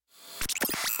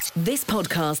This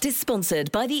podcast is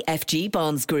sponsored by the FG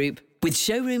Barnes Group, with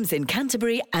showrooms in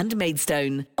Canterbury and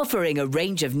Maidstone, offering a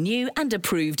range of new and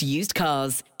approved used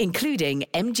cars, including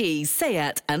MG,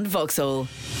 Seat and Vauxhall.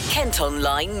 Kent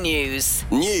Online News.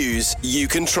 News you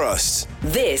can trust.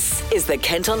 This is the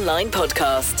Kent Online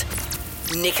Podcast.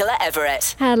 Nicola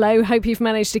Everett. Hello, hope you've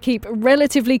managed to keep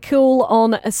relatively cool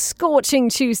on a scorching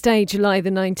Tuesday, July the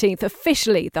 19th,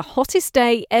 officially the hottest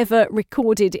day ever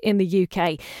recorded in the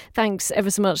UK. Thanks ever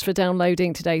so much for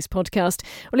downloading today's podcast.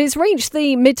 Well, it's reached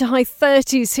the mid to high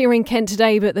 30s here in Kent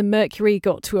today, but the mercury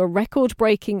got to a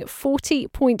record-breaking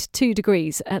 40.2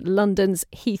 degrees at London's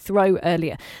Heathrow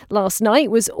earlier. Last night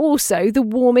was also the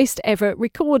warmest ever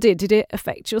recorded. Did it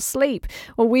affect your sleep?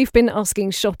 Well, we've been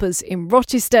asking shoppers in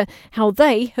Rochester how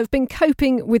they have been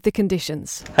coping with the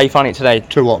conditions. How you finding it today?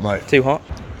 Too hot, mate. Too hot?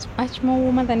 It's much more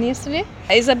warmer than yesterday.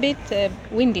 It's a bit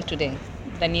windy today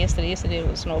than yesterday. Yesterday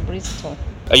was no breeze at all.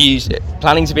 Are you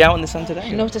planning to be out in the sun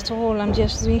today? Not at all. I'm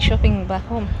just doing shopping back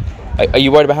home. Are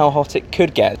you worried about how hot it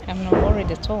could get? I'm not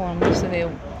worried at all. I'm used to the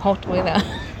hot weather.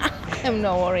 I'm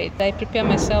not worried. I prepare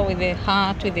myself with the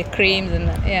hat, with the creams and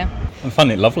I'm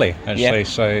finding it lovely, actually. Yeah.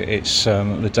 So it's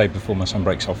the day before my son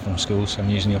breaks off from school, so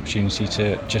I'm using the opportunity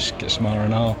to just get some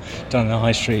R&R down in the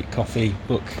high street, coffee,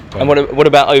 book. And what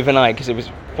about overnight? Because it was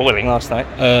boiling last night.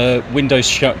 Windows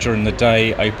shut during the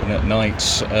day, open at night,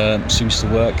 seems to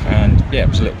work, and yeah, it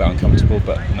was a little bit uncomfortable,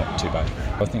 but not too bad.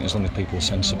 I think as long as people are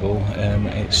sensible,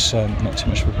 it's not too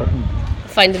much of a problem.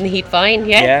 Finding the heat fine,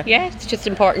 yeah. It's just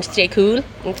important to stay cool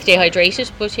and stay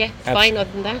hydrated, but yeah, it's fine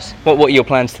other than that. What are your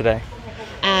plans today?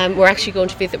 We're actually going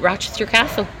to visit Rochester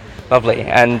Castle. Lovely.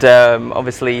 And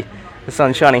obviously the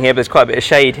sun's shining here, but there's quite a bit of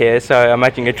shade here, so I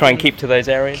imagine you'll try and keep to those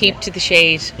areas. Keep to the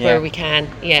shade where we can,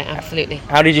 yeah, absolutely.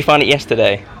 How did you find it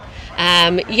yesterday?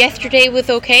 Yesterday was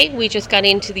okay. We just got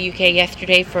into the UK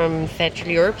yesterday from Central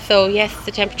Europe, so yes,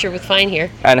 the temperature was fine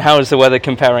here. And how is the weather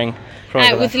comparing?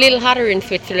 It was a little hotter in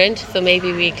Switzerland, so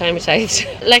maybe we acclimatised.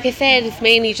 Like I said, it's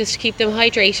mainly just to keep them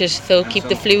hydrated, so keep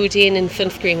the fluid in and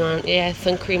sunscreen on,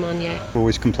 yeah.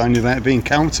 Always complaining about it being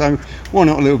cold, so why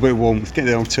not a little bit of warmth? Get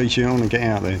the old t-shirt on and get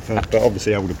out there. But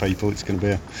obviously older people, it's going to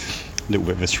be a little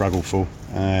bit of a struggle for,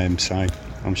 so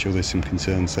I'm sure there's some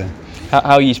concerns there.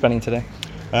 How are you spending today?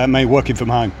 Mate, working from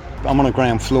home. I'm on a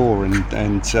ground floor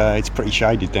and it's pretty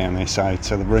shaded down there, so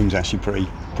the room's actually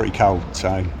pretty cold.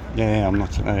 So yeah, I'm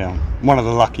not one of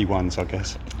the lucky ones, I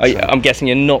guess. I'm guessing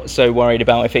you're not so worried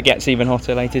about if it gets even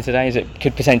hotter later today as it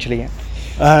could potentially get.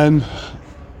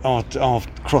 I'll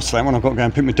cross that one. I've got to go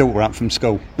and pick my daughter up from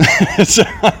school. So,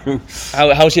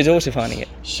 how's your daughter finding it?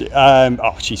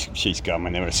 she's good. I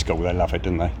mean, they're at school, they love it,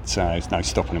 don't they? So there's no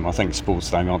stopping them. I think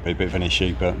sports day might be a bit of an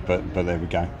issue, but there we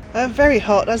go. Very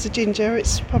hot. As a ginger,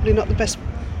 it's probably not the best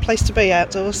place to be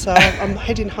outdoors, so I'm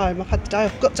heading home.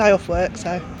 I've got day off work,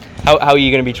 so. How are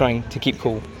you going to be trying to keep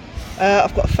cool?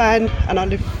 I've got a fan and I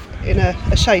live in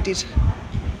a shaded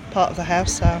part of the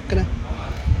house, so I'm going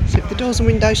to sleep with the doors and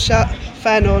windows shut,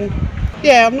 fan on.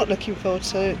 Yeah, I'm not looking forward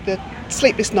to it. The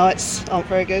sleepless nights aren't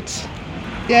very good.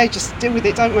 Yeah, just deal with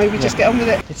it, don't we? We just get on with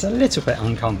it. It's a little bit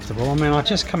uncomfortable. I mean, I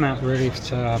just come out really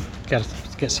to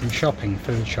get some shopping,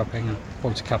 food shopping. I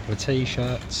bought a couple of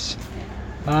t-shirts.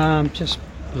 Just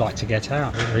like to get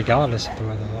out, regardless of the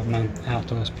weather. I'm an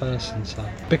outdoors person, so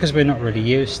because we're not really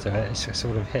used to it, it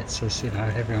sort of hits us.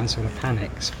 Everyone sort of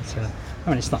panics. But I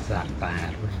mean, it's not that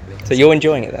bad, really. So you're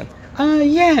enjoying it then?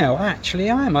 Yeah, well, actually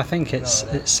I am. I think it's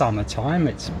summertime.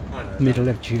 It's middle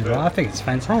of July. I think it's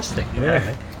fantastic,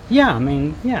 really. Yeah, I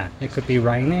mean, yeah, it could be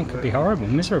rainy, it could be horrible,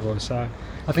 miserable. So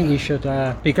I think you should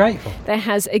be grateful. There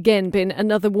has again been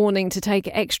another warning to take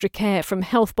extra care from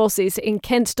health bosses in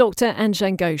Kent. Dr.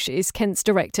 Anjan Ghosh is Kent's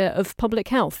Director of Public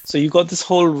Health. So you've got this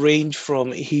whole range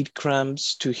from heat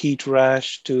cramps to heat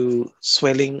rash to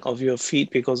swelling of your feet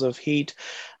because of heat,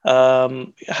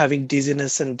 having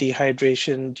dizziness and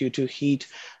dehydration due to heat,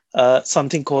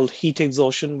 something called heat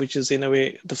exhaustion, which is in a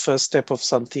way the first step of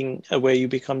something where you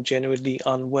become genuinely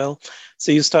unwell.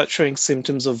 So you start showing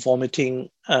symptoms of vomiting,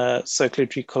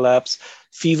 circulatory collapse,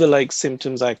 fever-like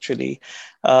symptoms actually.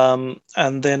 And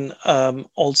then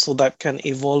also that can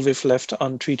evolve if left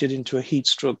untreated into a heat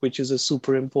stroke, which is a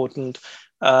super important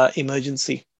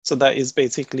emergency. So that is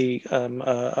basically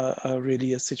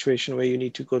really a situation where you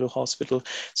need to go to hospital.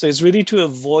 So it's really to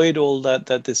avoid all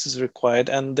that this is required.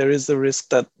 And there is the risk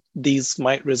that these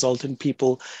might result in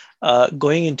people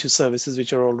going into services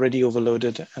which are already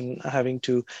overloaded and having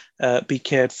to be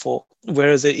cared for,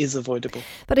 whereas it is avoidable.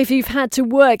 But if you've had to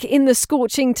work in the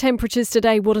scorching temperatures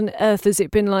today, what on earth has it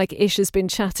been like? Ish has been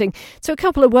chatting to a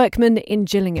couple of workmen in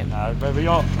Gillingham. No, very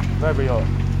hot, very hot.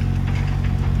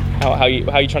 How are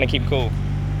you trying to keep cool?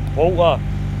 Water.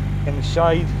 in the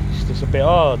shade, it's just a bit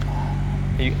hard.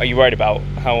 Are you worried about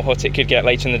how hot it could get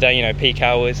later in the day, peak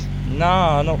hours?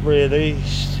 Nah, not really.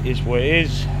 It's what it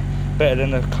is. Better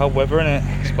than the cold weather, innit,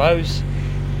 I suppose.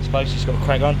 I suppose you just got to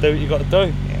crack on, do what you got to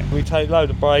do. Yeah. We take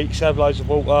loads of breaks, have loads of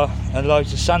water and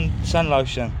loads of sun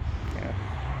lotion.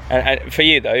 Yeah. And for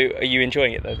you though, are you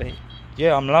enjoying it though?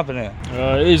 Yeah, I'm loving it.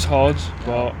 It is hard,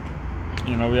 but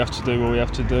we have to do what we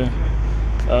have to do.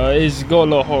 It's got a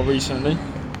lot hot recently,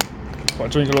 but I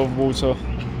drink a lot of water,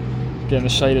 get in the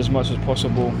shade as much as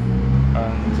possible,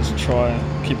 and just try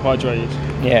and keep hydrated.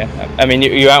 Yeah, I mean,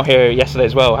 you were out here yesterday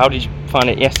as well. How did you find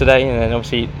it yesterday? And then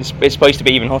obviously it's supposed to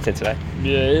be even hotter today.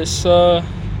 Yeah,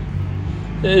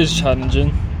 it is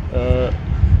challenging.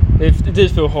 It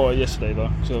did feel hotter yesterday though,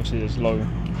 because obviously there's low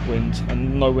wind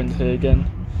and no wind here again.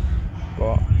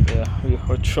 But yeah,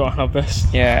 we're trying our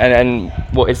best. Yeah, and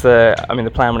what is the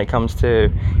plan when it comes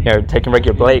to taking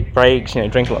regular breaks,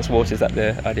 drinking lots of water? Is that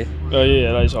the idea?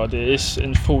 Yeah, that is the idea. It's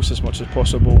enforced as much as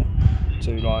possible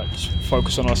to just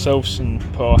focus on ourselves and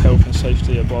put our health and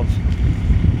safety above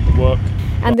the work.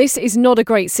 And this is not a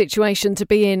great situation to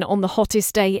be in on the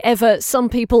hottest day ever. Some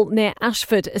people near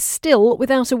Ashford are still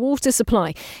without a water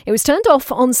supply. It was turned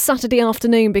off on Saturday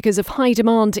afternoon because of high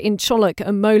demand in Chollock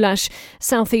and Molash.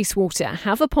 South East Water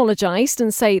have apologised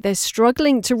and say they're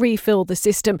struggling to refill the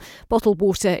system. Bottled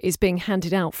water is being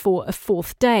handed out for a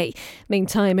fourth day.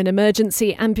 Meantime, an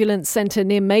emergency ambulance centre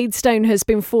near Maidstone has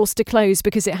been forced to close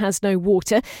because it has no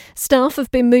water. Staff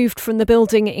have been moved from the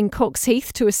building in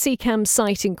Coxheath to a CCAM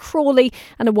site in Crawley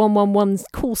and a 111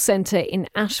 call centre in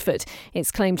Ashford.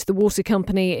 It's claimed the water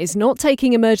company is not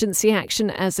taking emergency action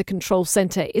as the control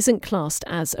centre isn't classed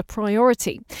as a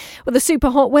priority. Well, the super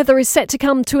hot weather is set to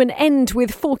come to an end,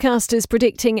 with forecasters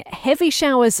predicting heavy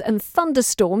showers and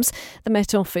thunderstorms. The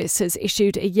Met Office has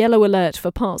issued a yellow alert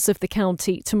for parts of the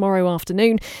county tomorrow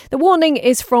afternoon. The warning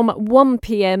is from 1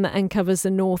 p.m. and covers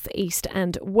the north, east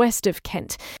and west of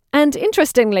Kent. And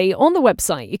interestingly, on the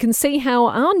website you can see how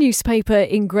our newspaper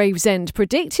in Gravesend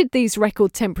predicted these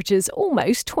record temperatures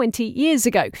almost 20 years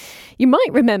ago. You might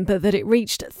remember that it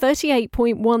reached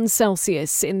 38.1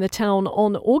 Celsius in the town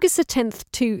on August the 10th,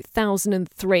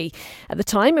 2003. At the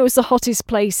time, it was the hottest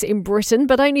place in Britain,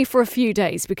 but only for a few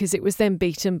days because it was then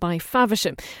beaten by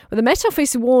Faversham. Well, the Met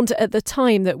Office warned at the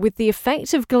time that with the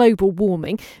effect of global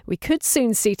warming, we could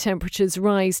soon see temperatures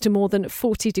rise to more than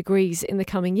 40 degrees in the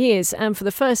coming years. And for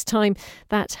the first time,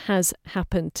 that has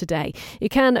happened today. You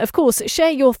can, of course,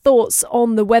 share your thoughts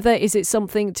on the weather. Is it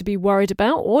something to be worried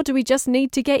about, or do we just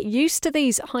need to get used to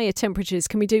these higher temperatures?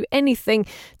 Can we do anything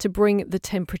to bring the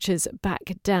temperatures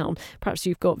back down? Perhaps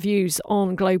you've got views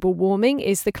on global warming.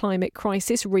 Is the climate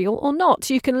crisis real or not?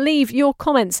 You can leave your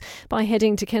comments by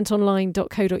heading to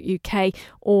kentonline.co.uk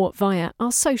or via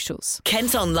our socials.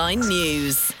 Kent Online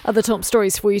News. Other top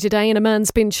stories for you today, and a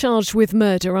man's been charged with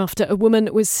murder after a woman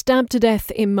was stabbed to death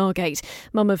in Margate.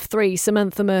 Mum of 3,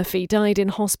 Samantha Murphy, died in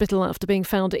hospital after being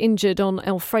found injured on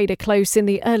Elfreda Close in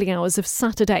the early hours of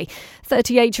Saturday.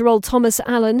 38-year-old Thomas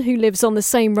Allen, who lives on the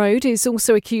same road, is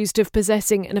also accused of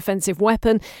possessing an offensive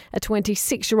weapon. A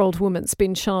 26-year-old woman's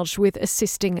been charged with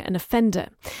assisting an offender.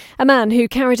 A man who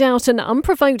carried out an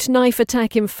unprovoked knife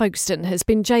attack in Folkestone has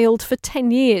been jailed for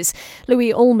 10 years.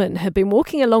 Louis Allman had been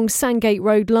walking along Sandgate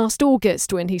Road last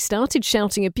August when he started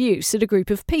shouting abuse at a group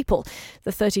of people.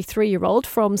 The 33-year-old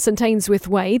from St Ainsworth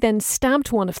Way then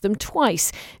stabbed one of them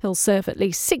twice. He'll serve at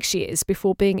least 6 years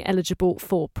before being eligible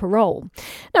for parole.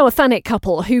 Now, a Thanet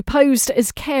couple who posed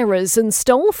as carers and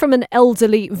stole from an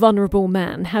elderly, vulnerable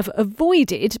man have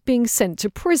avoided being sent to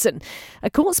prison. A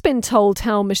court's been told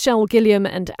how Michelle Gilliam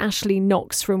and Ashley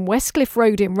Knox from Westcliff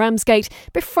Road in Ramsgate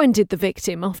befriended the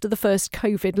victim after the first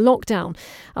COVID lockdown.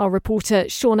 Our reporter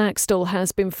Sean Axtell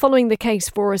has been following the case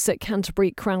for us at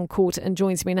Canterbury Crown Court and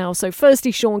joins me now. So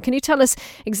firstly, Sean, can you tell us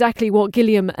exactly what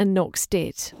Gilliam and Knox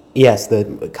did? Yes,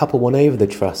 the couple won over the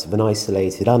trust of an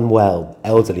isolated, unwell,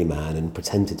 elderly man and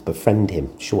pretended to befriend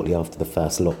him shortly after the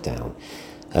first lockdown.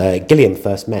 Gilliam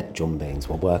first met John Baines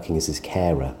while working as his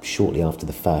carer shortly after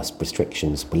the first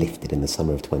restrictions were lifted in the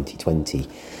summer of 2020.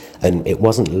 And it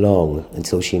wasn't long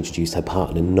until she introduced her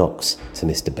partner Knox to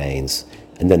Mr. Baines,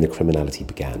 and then the criminality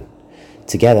began.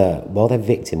 Together, while their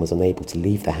victim was unable to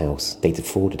leave the house, they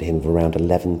defrauded him of around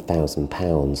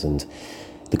 £11,000, and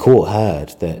the court heard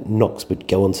that Knox would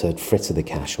go on to fritter the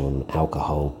cash on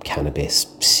alcohol, cannabis,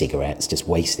 cigarettes, just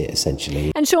waste it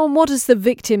essentially. And Sean, what has the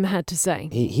victim had to say?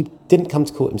 He didn't come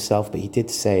to court himself, but he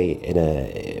did say in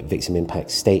a victim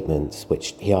impact statement,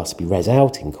 which he asked to be read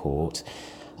out in court,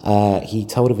 he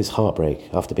told of his heartbreak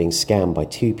after being scammed by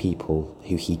 2 people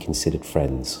who he considered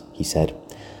friends. He said,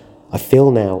 I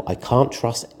feel now I can't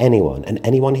trust anyone, and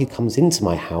anyone who comes into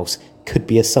my house could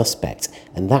be a suspect,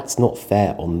 and that's not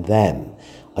fair on them.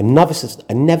 I never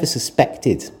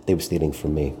suspected they were stealing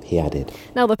from me," he added.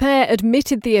 Now, the pair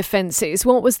admitted the offences.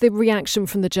 What was the reaction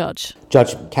from the judge?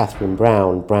 Judge Catherine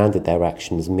Brown branded their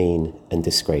actions mean and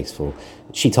disgraceful.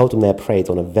 She told them they preyed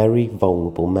on a very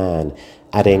vulnerable man,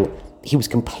 adding, "He was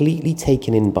completely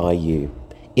taken in by you.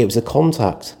 It was a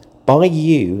contact by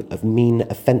you of mean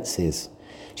offences."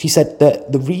 She said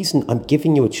that the reason I'm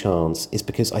giving you a chance is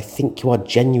because I think you are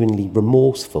genuinely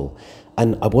remorseful,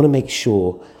 and I want to make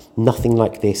sure nothing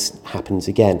like this happens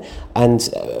again. And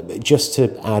just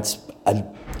to add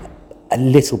a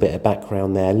little bit of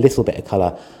background there, a little bit of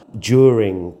colour,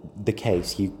 during the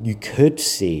case, you could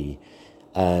see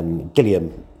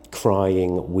Gilliam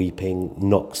crying, weeping.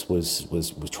 Knox was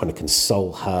trying to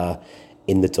console her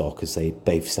in the dock as they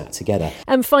both sat together.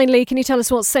 And finally, can you tell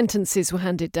us what sentences were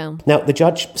handed down? Now, the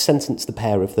judge sentenced the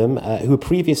pair of them, who were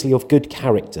previously of good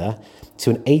character,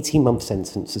 to an 18-month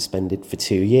sentence suspended for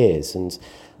 2 years. And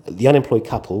the unemployed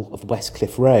couple of West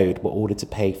Cliff Road were ordered to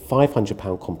pay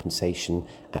 £500 compensation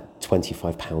at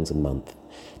 £25 a month.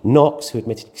 Knox, who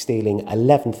admitted stealing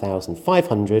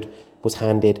 £11,500, was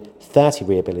handed 30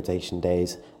 rehabilitation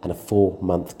days and a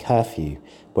 4-month curfew,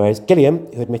 whereas Gilliam,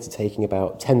 who admitted taking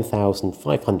about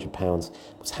 £10,500,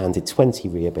 was handed 20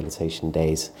 rehabilitation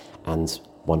days and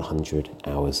 100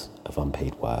 hours of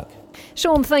unpaid work.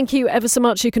 Sean, thank you ever so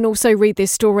much. You can also read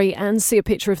this story and see a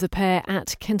picture of the pair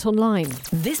at Kent Online.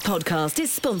 This podcast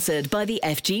is sponsored by the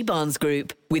FG Barnes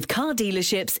Group, with car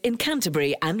dealerships in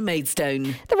Canterbury and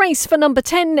Maidstone. The race for number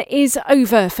 10 is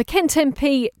over for Kent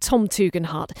MP Tom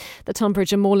Tugendhat. The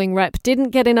Tonbridge and Malling rep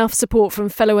didn't get enough support from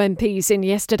fellow MPs in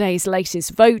yesterday's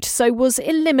latest vote, so was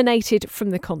eliminated from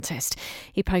the contest.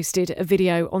 He posted a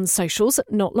video on socials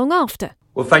not long after.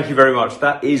 Well, thank you very much.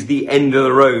 That is the end of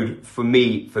the road for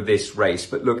me for this race.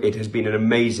 But look, it has been an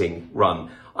amazing run.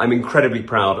 I'm incredibly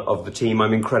proud of the team.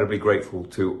 I'm incredibly grateful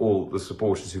to all the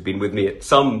supporters who've been with me at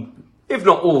some, if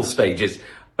not all, stages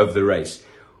of the race.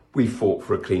 We fought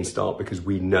for a clean start because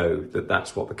we know that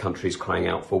that's what the country is crying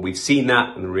out for. We've seen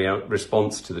that in the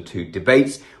response to the 2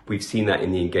 debates. We've seen that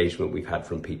in the engagement we've had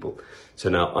from people. So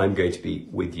now I'm going to be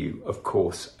with you, of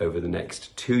course, over the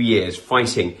next 2 years,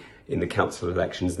 fighting in the council elections.